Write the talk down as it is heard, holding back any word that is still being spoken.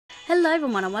Hello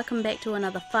everyone and welcome back to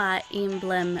another Fire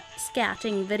Emblem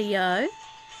scouting video.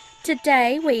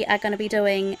 Today we are going to be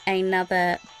doing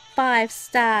another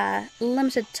 5-star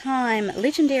limited time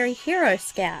legendary hero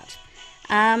scout.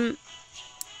 As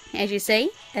you see,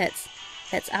 it's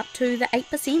up to the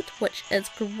 8%, which is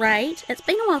great. It's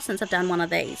been a while since I've done one of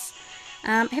these.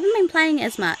 Haven't been playing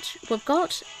as much. We've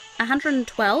got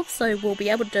 112, so we'll be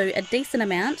able to do a decent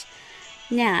amount.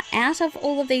 Now, out of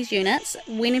all of these units,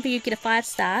 whenever you get a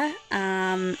 5-star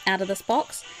out of this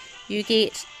box, you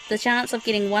get the chance of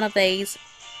getting one of these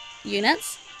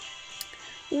units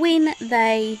when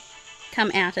they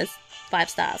come out as 5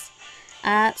 stars.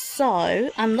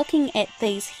 So, I'm looking at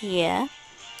these here.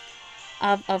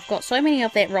 I've got so many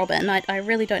of that Robin. I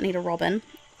really don't need a Robin.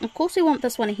 Of course, we want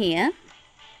this one here.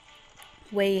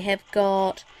 We have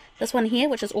got this one here,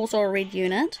 which is also a red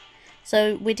unit.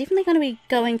 So we're definitely going to be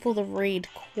going for the red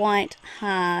quite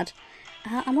hard.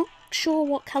 I'm not sure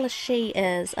what colour she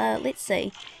is. Let's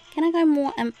see. Can I go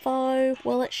more info?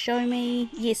 Will it show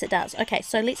me? Yes, it does. Okay,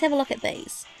 so let's have a look at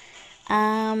these.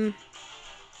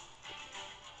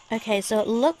 Okay, so it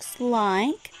looks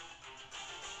like...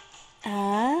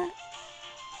 no.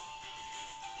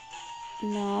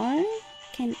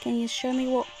 Can you show me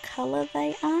what colour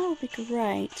they are? Would be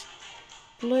great.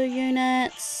 Blue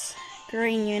units...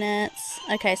 green units.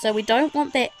 Okay, so we don't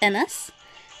want that Innis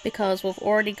because we've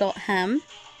already got him.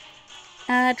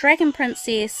 Dragon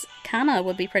Princess Kana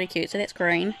would be pretty cute, so that's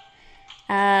green.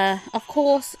 Of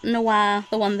course, Noir,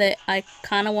 the one that I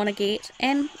kind of want to get,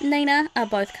 and Nina are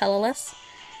both colourless.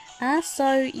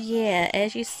 So yeah,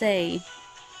 as you see,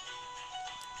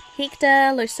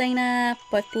 Hector, Lucina,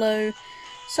 both blue.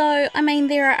 So I mean,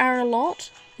 there are a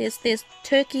lot. There's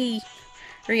Turkey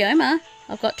Ryoma.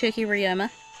 I've got Turkey Ryoma.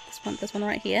 This one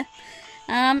right here.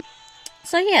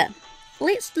 So yeah,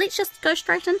 let's just go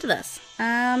straight into this.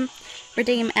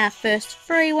 Redeem our first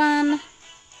free one.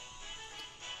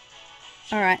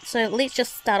 Alright, so let's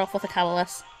just start off with a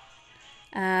colourless.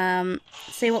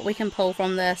 See what we can pull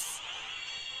from this.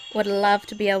 Would love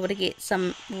to be able to get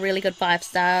some really good 5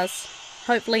 stars.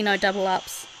 Hopefully no double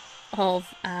ups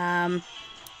of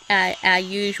our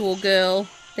usual girl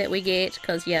that we get,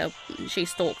 because yeah, she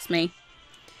stalks me.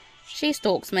 She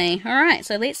stalks me. Alright,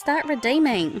 so let's start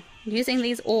redeeming using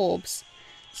these orbs.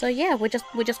 So yeah, we're just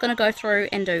going to go through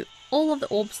and do all of the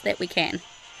orbs that we can.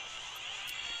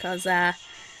 Because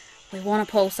we want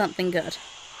to pull something good.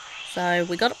 So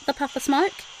we got the Puff of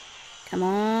Smoke. Come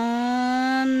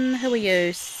on. Who are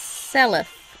you? Salif.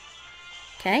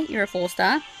 Okay, you're a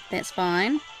 4-star. That's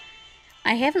fine.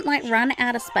 I haven't run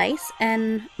out of space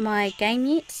in my game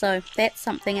yet, so that's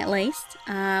something at least.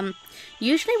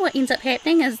 Usually what ends up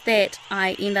happening is that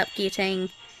I end up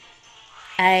getting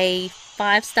a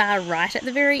 5-star right at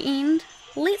the very end.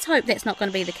 Let's hope that's not going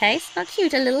to be the case. Oh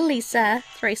cute, a little Lisa,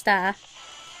 3-star.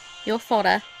 You're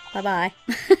fodder. Bye bye.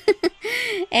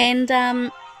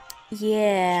 And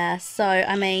yeah, so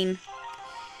I mean,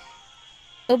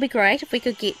 it would be great if we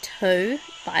could get 2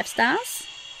 5-stars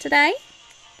today.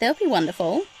 That would be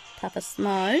wonderful. Puff of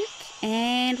Smoke.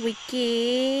 And we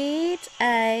get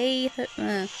an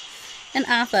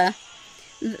Arthur.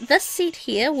 This set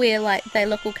here, where they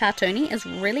look all cartoony, is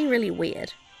really, really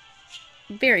weird.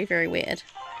 Very, very weird.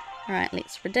 Alright,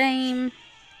 let's redeem.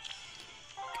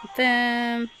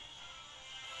 Confirm.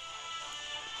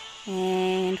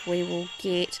 And we will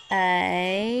get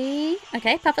a...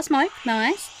 okay, Puff of Smoke.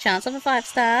 Nice. Chance of a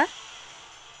 5-star.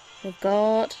 We've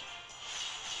got...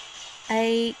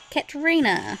 a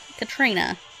Katrina,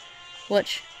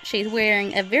 which she's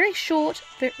wearing a very short,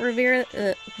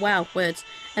 wow, words,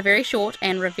 a very short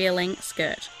and revealing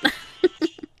skirt.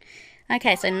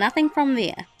 Okay, so nothing from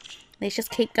there. Let's just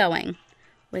keep going.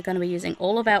 We're going to be using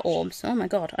all of our orbs. Oh my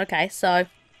god, okay, so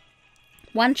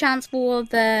 1 chance for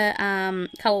the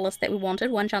colourless that we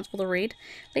wanted, 1 chance for the red.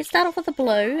 Let's start off with the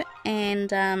blue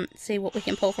and see what we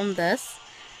can pull from this.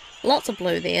 Lots of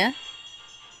blue there.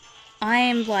 I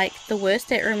am the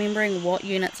worst at remembering what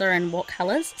units are in what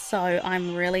colours, so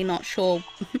I'm really not sure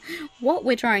what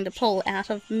we're trying to pull out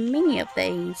of many of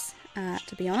these,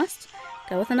 to be honest.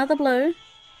 Go with another blue.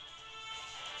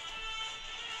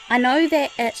 I know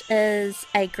that it is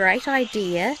a great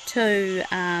idea to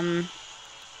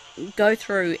go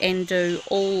through and do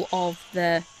all of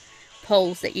the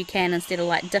pulls that you can instead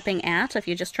of dipping out if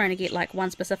you're just trying to get one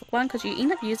specific one, because you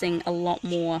end up using a lot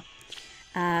more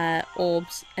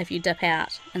orbs if you dip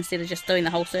out instead of just doing the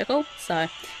whole circle. So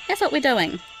that's what we're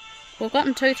doing. We've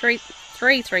gotten 3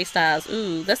 3-stars.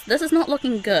 Ooh, this is not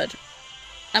looking good.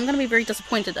 I'm going to be very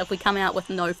disappointed if we come out with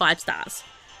no 5 stars.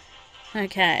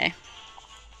 Okay.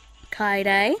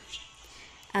 Kaide.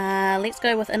 Let's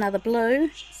go with another blue.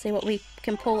 See what we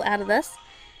can pull out of this.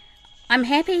 I'm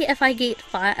happy if I get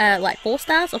like 4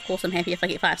 stars. Of course I'm happy if I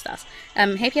get 5 stars.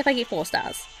 I'm happy if I get 4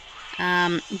 stars.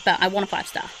 But I want a 5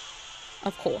 star.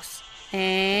 Of course.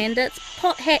 And it's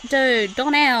Pot Hat Dude,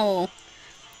 Donnell.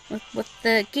 With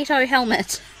the ghetto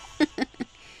helmet.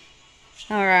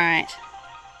 Alright.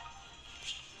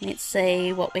 Let's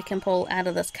see what we can pull out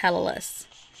of this colourless.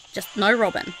 Just no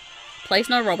Robin. Please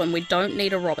no Robin. We don't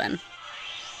need a Robin.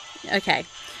 Okay.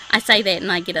 I say that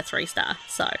and I get a 3 star.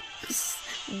 So,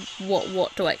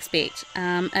 what do I expect?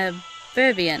 A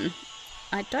Verbian.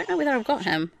 I don't know whether I've got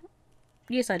him.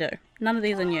 Yes, I do. None of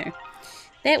these are new.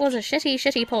 That was a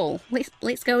shitty pull.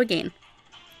 Let's go again.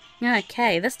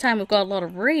 Okay, this time we've got a lot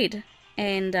of red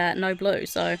and no blue.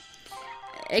 So,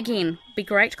 again, be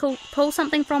great to pull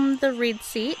something from the red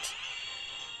set.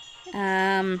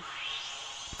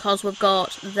 Because we've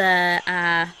got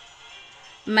the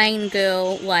main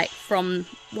girl, like, from,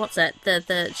 what's it?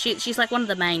 She's like one of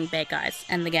the main bad guys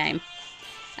in the game.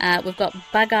 We've got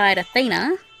Bug-Eyed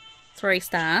Athena, 3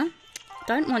 star.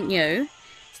 Don't want you.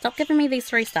 Stop giving me these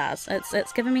 3 stars.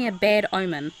 It's giving me a bad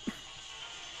omen.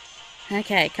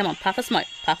 Okay, come on. Puff of smoke.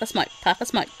 Puff of smoke. Puff of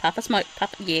smoke. Puff of smoke.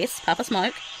 Yes, puff of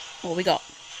smoke. What we got?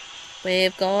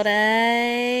 We've got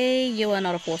a... You're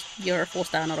a 4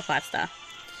 star, not a 5 star.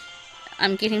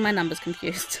 I'm getting my numbers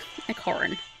confused. A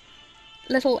Corin.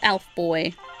 Little elf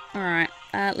boy. Alright,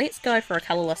 let's go for a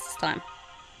colourless this time.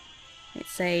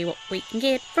 Let's see what we can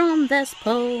get from this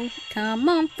pull. Come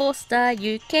on, 4 star,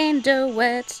 you can do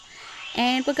it.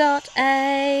 And we got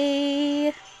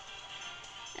a...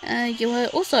 you were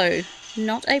also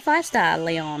not a 5 star,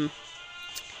 Leon.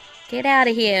 Get out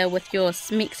of here with your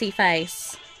smexy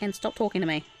face. And stop talking to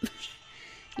me.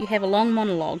 You have a long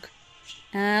monologue.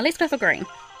 Let's go for green.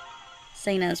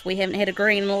 Seeing as we haven't had a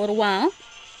green in a little while.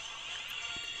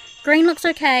 Green looks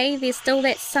okay. There's still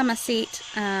that Somerset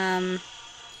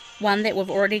one that we've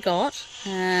already got.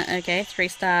 Okay, 3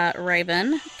 star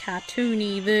Raven.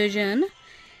 Cartoony version.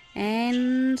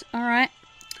 And, alright.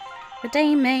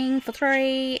 Redeeming for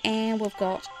 3. And we've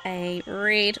got a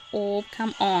red orb.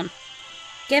 Come on.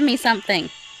 Give me something.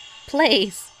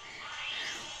 Please.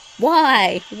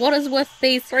 Why? What is with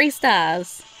these 3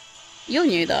 stars? You're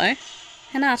new though.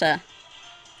 Hinata.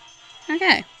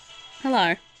 Okay.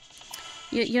 Hello.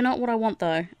 You're not what I want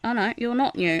though. Oh no, you're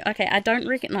not new. Okay, I don't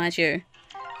recognise you.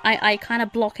 I kind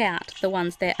of block out the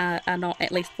ones that are not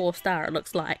at least 4 star, it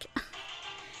looks like.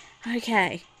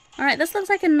 Okay. Alright, this looks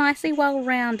like a nicely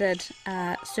well-rounded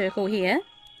circle here.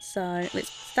 So, let's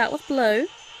start with blue.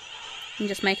 And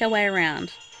just make our way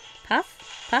around.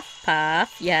 Puff, puff,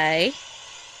 puff. Yay.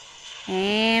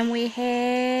 And we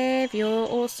have... You're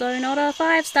also not a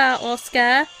 5 star,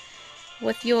 Oscar.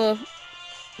 With your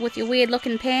weird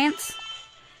looking pants.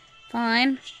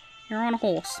 Fine. You're on a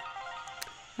horse.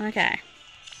 Okay.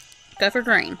 Go for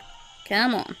green.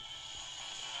 Come on.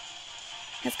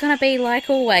 It's gonna be like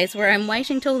always, where I'm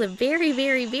waiting till the very,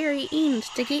 very, very end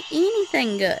to get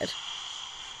anything good.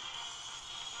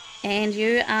 And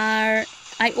you are...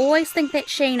 I always think that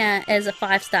Sheena is a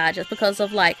 5 star just because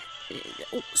of, like,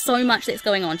 so much that's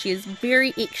going on. She is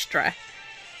very extra.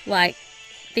 Like,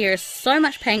 there's so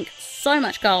much pink, so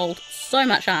much gold, so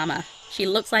much armor. She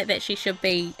looks like that she should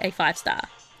be a 5 star.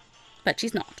 But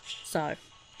she's not. So,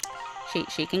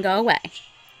 she can go away.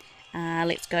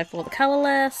 Let's go for the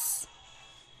colourless.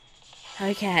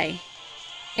 Okay.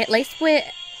 At least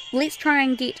let's try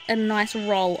and get a nice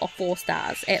roll of 4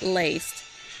 stars, at least.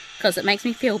 Because it makes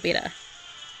me feel better.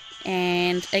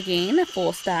 And again, a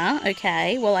 4 star.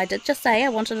 Okay, well I did just say I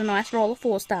wanted a nice roll of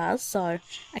 4 stars, so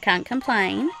I can't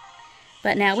complain.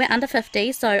 But now we're under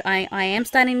 50, so I am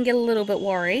starting to get a little bit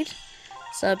worried.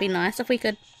 So it'd be nice if we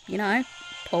could, you know,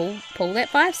 pull that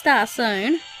 5 star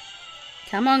soon.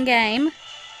 Come on, game.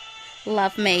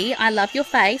 Love me. I love your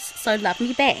face, so love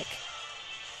me back.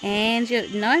 And you...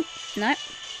 No.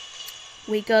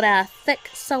 We got our thick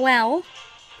Soel.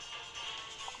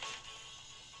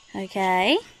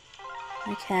 Okay.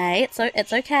 Okay,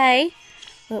 it's okay.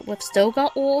 But we've still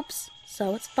got orbs,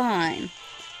 so it's fine.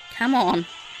 Come on.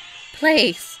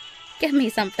 Please. Give me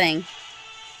something.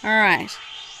 Alright.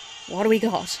 What do we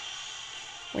got?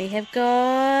 We have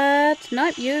got...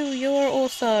 Nope, you're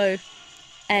also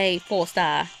a 4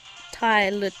 star.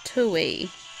 Tailtui.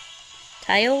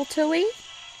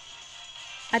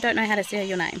 I don't know how to say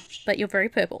your name, but you're very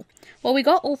purple. Well, we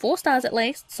got all 4 stars at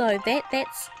least, so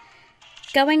that's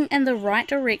going in the right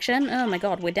direction. Oh my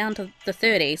god, we're down to the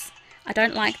 30s. I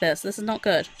don't like this. This is not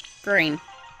good. Green.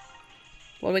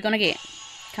 What are we gonna get?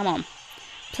 Come on.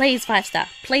 Please 5 star.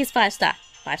 Please 5 star.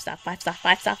 5 star, 5 star,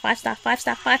 5 star, 5 star, 5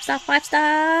 star, 5 star, 5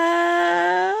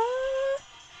 star.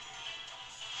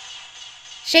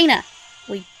 Sheena,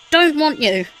 we don't want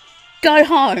you. Go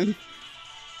home.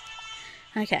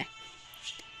 Okay.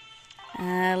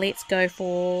 Let's go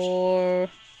for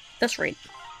this red.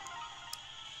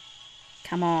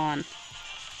 Come on.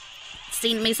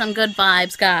 Send me some good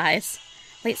vibes, guys.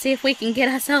 Let's see if we can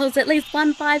get ourselves at least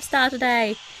one 5 star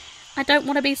today. I don't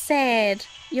want to be sad.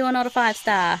 You are not a 5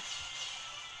 star.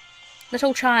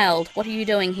 Little child, what are you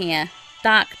doing here?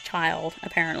 Dark child,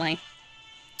 apparently.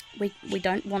 We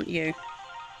don't want you.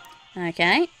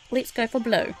 Okay, let's go for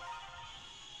blue.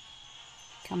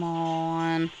 Come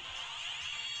on.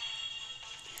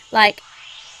 Like,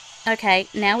 okay,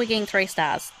 now we're getting 3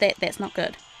 stars. That's not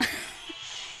good.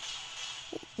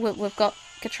 We've got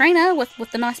Katrina with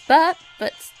the nice butt,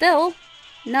 but still,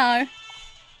 no.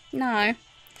 No.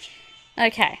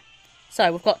 Okay,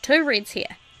 so we've got 2 reds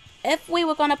here. If we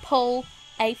were going to pull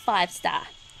a 5 star,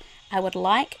 I would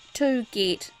like to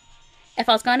get, if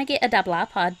I was going to get a double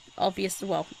up, I'd obviously,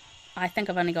 well, I think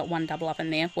I've only got one double up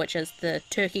in there, which is the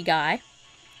turkey guy.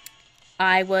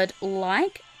 I would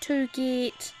like to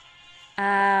get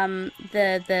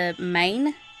the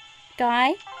main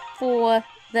guy for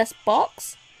this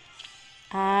box.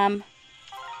 I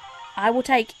will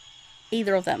take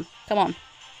either of them. Come on.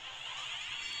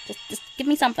 Just give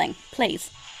me something, please.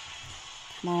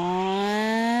 Come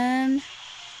on.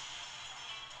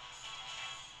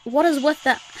 What is with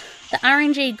the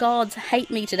RNG gods hate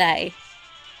me today?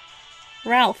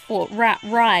 Ralph or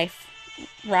Rife?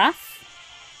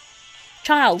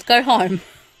 Child, go home.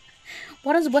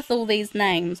 What is with all these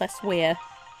names, I swear.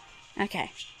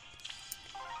 Okay.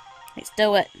 Let's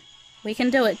do it. We can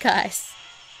do it, guys.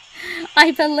 I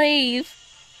believe.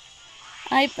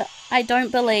 I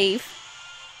don't believe.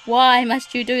 Why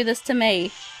must you do this to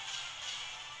me?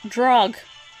 Drug.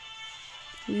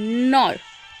 No.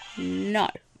 No.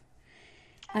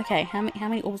 Okay, how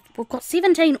many orbs? We've got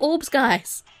 17 orbs,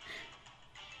 guys.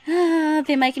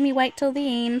 They're making me wait till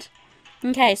the end.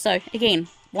 Okay, so, again,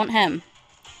 want him.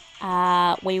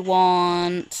 We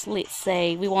want, let's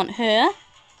see, we want her.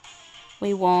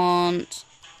 We want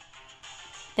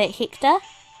that Hector.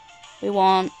 We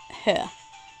want her.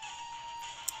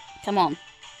 Come on.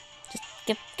 Just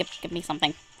give me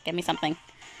something. Give me something.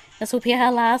 This will be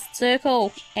our last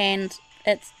circle. And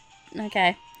it's,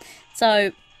 okay.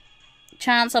 So,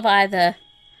 chance of either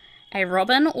a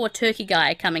Robin or Turkey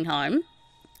guy coming home,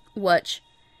 which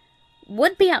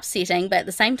would be upsetting, but at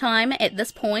the same time, at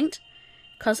this point,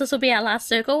 because this will be our last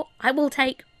circle, I will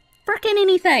take frickin'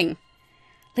 anything.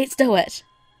 Let's do it.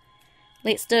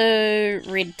 Let's do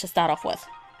red to start off with.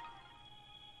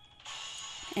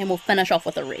 And we'll finish off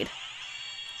with a red.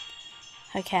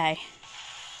 Okay.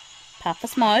 Puff of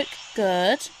smoke.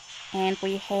 Good. And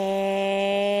we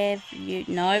have you.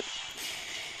 Nope.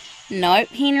 Nope.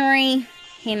 Henry.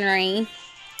 Henry.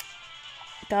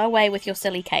 Go away with your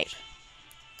silly cape.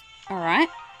 Alright.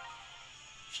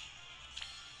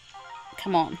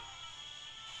 Come on.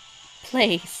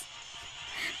 Please.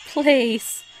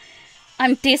 Please.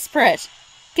 I'm desperate.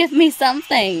 Give me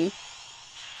something.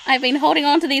 I've been holding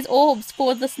on to these orbs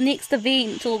for this next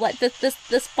event, or like this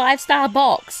 5-star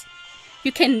box.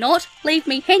 You cannot leave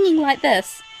me hanging like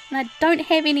this. And I don't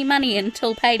have any money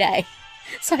until payday.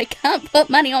 So I can't put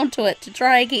money onto it to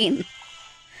try again.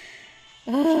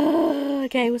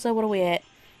 Okay, so what are we at?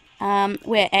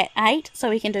 We're at 8, so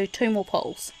we can do 2 more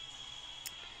pulls.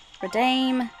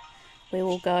 Redeem. We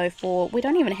will go for... We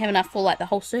don't even have enough for like the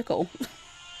whole circle.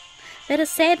 That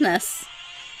is sadness.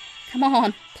 Come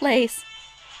on, please.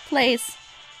 Please.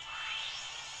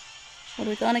 What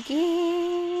are we gonna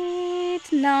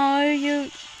get? No,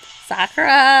 you...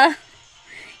 Sakura.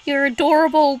 You're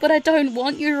adorable, but I don't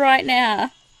want you right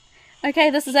now. Okay,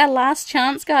 this is our last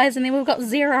chance, guys, and then we've got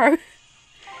 0.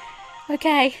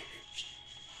 Okay.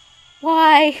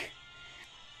 Why?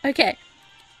 Okay.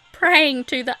 Praying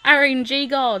to the RNG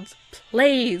gods.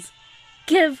 Please.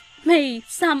 Give me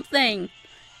something.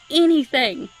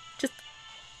 Anything. Just...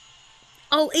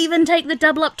 I'll even take the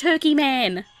double up turkey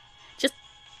man. Just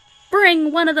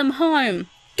bring one of them home.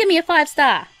 Give me a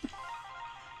 5-star.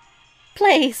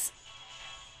 Please.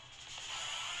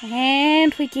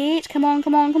 And we get... Come on,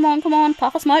 come on, come on, come on.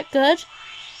 Puff of smoke. Good.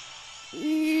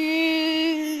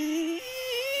 Yes!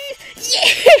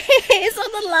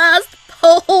 On the last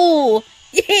pull!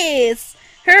 Yes!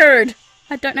 Heard!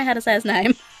 I don't know how to say his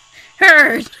name.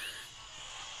 Heard!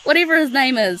 Whatever his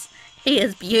name is. He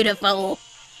is beautiful.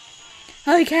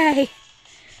 Okay.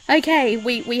 Okay,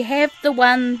 we have the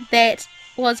one that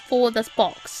was for this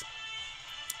box.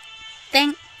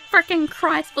 Thank frickin'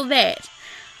 Christ for that.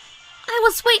 I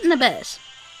was sweating a bit.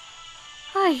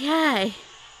 Okay.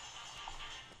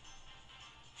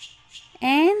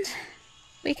 And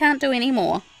we can't do any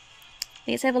more.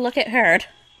 Let's have a look at Herd.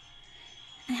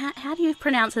 How do you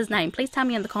pronounce his name? Please tell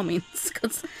me in the comments,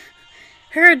 because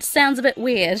Herd sounds a bit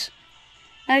weird.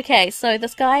 Okay, so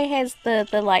this guy has the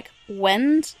like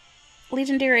wind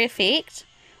legendary effect,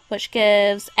 which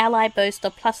gives ally boost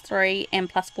of +3 and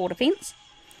 +4 defense.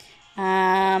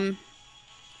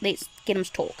 Let's get him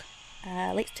to talk.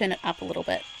 Let's turn it up a little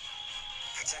bit.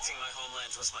 Protecting my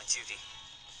homeland was my duty,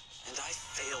 and I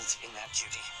failed in that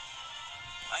duty.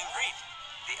 I am Reed,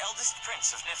 the eldest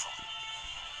prince of Niffle.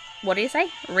 What do you say?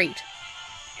 Reed.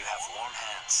 You have warm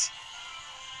hands.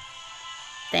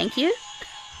 Thank you.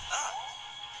 Ah,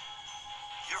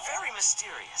 you're very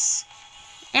mysterious.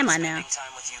 Am I now? Spending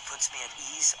time with you puts me at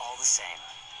ease all the same.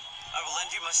 I will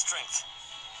lend you my strength.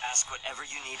 Ask whatever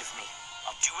you need of me.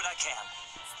 I'll do what I can.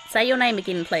 Say your name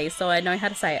again, please, so I know how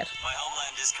to say it. My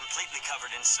homeland is completely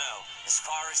covered in snow, as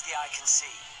far as the eye can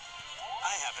see.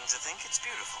 I happen to think it's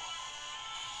beautiful.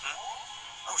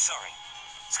 Oh, sorry.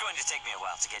 It's going to take me a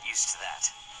while to get used to that.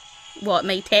 What,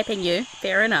 me tapping you?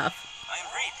 Fair enough. I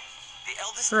am Reed, the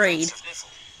eldest Reed. prince of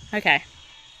Niffle. Okay.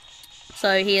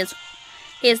 So he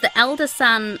is the elder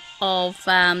son of,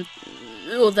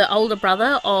 or the older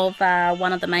brother of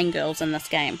one of the main girls in this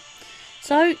game.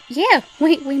 So yeah,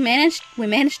 we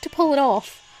managed to pull it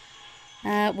off.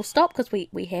 We'll stop because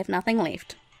we have nothing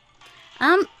left.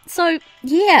 So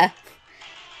yeah,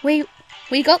 we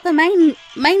got the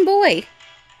main boy.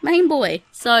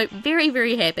 So very,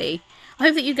 very happy. I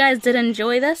hope that you guys did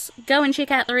enjoy this. Go and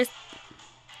check out the rest.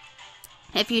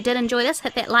 If you did enjoy this,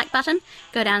 hit that like button,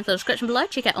 go down to the description below,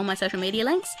 check out all my social media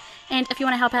links, and if you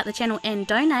want to help out the channel and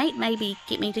donate, maybe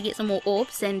get me to get some more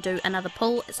orbs and do another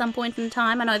pull at some point in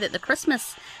time. I know that the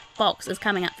Christmas box is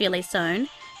coming up fairly soon.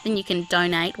 Then you can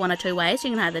donate one or two ways.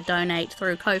 You can either donate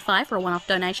through Ko-Fi for a one-off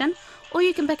donation, or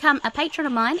you can become a patron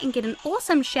of mine and get an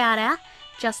awesome shout out,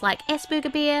 just like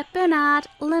Asperger Bear, Bernard,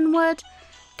 Linwood,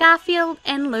 Garfield,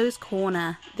 and Lou's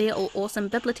Corner. They're all awesome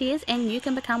biblioteers, and you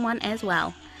can become one as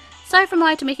well. So from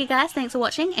Mo to Mika, guys, thanks for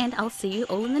watching, and I'll see you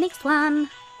all in the next one.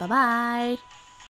 Bye-bye.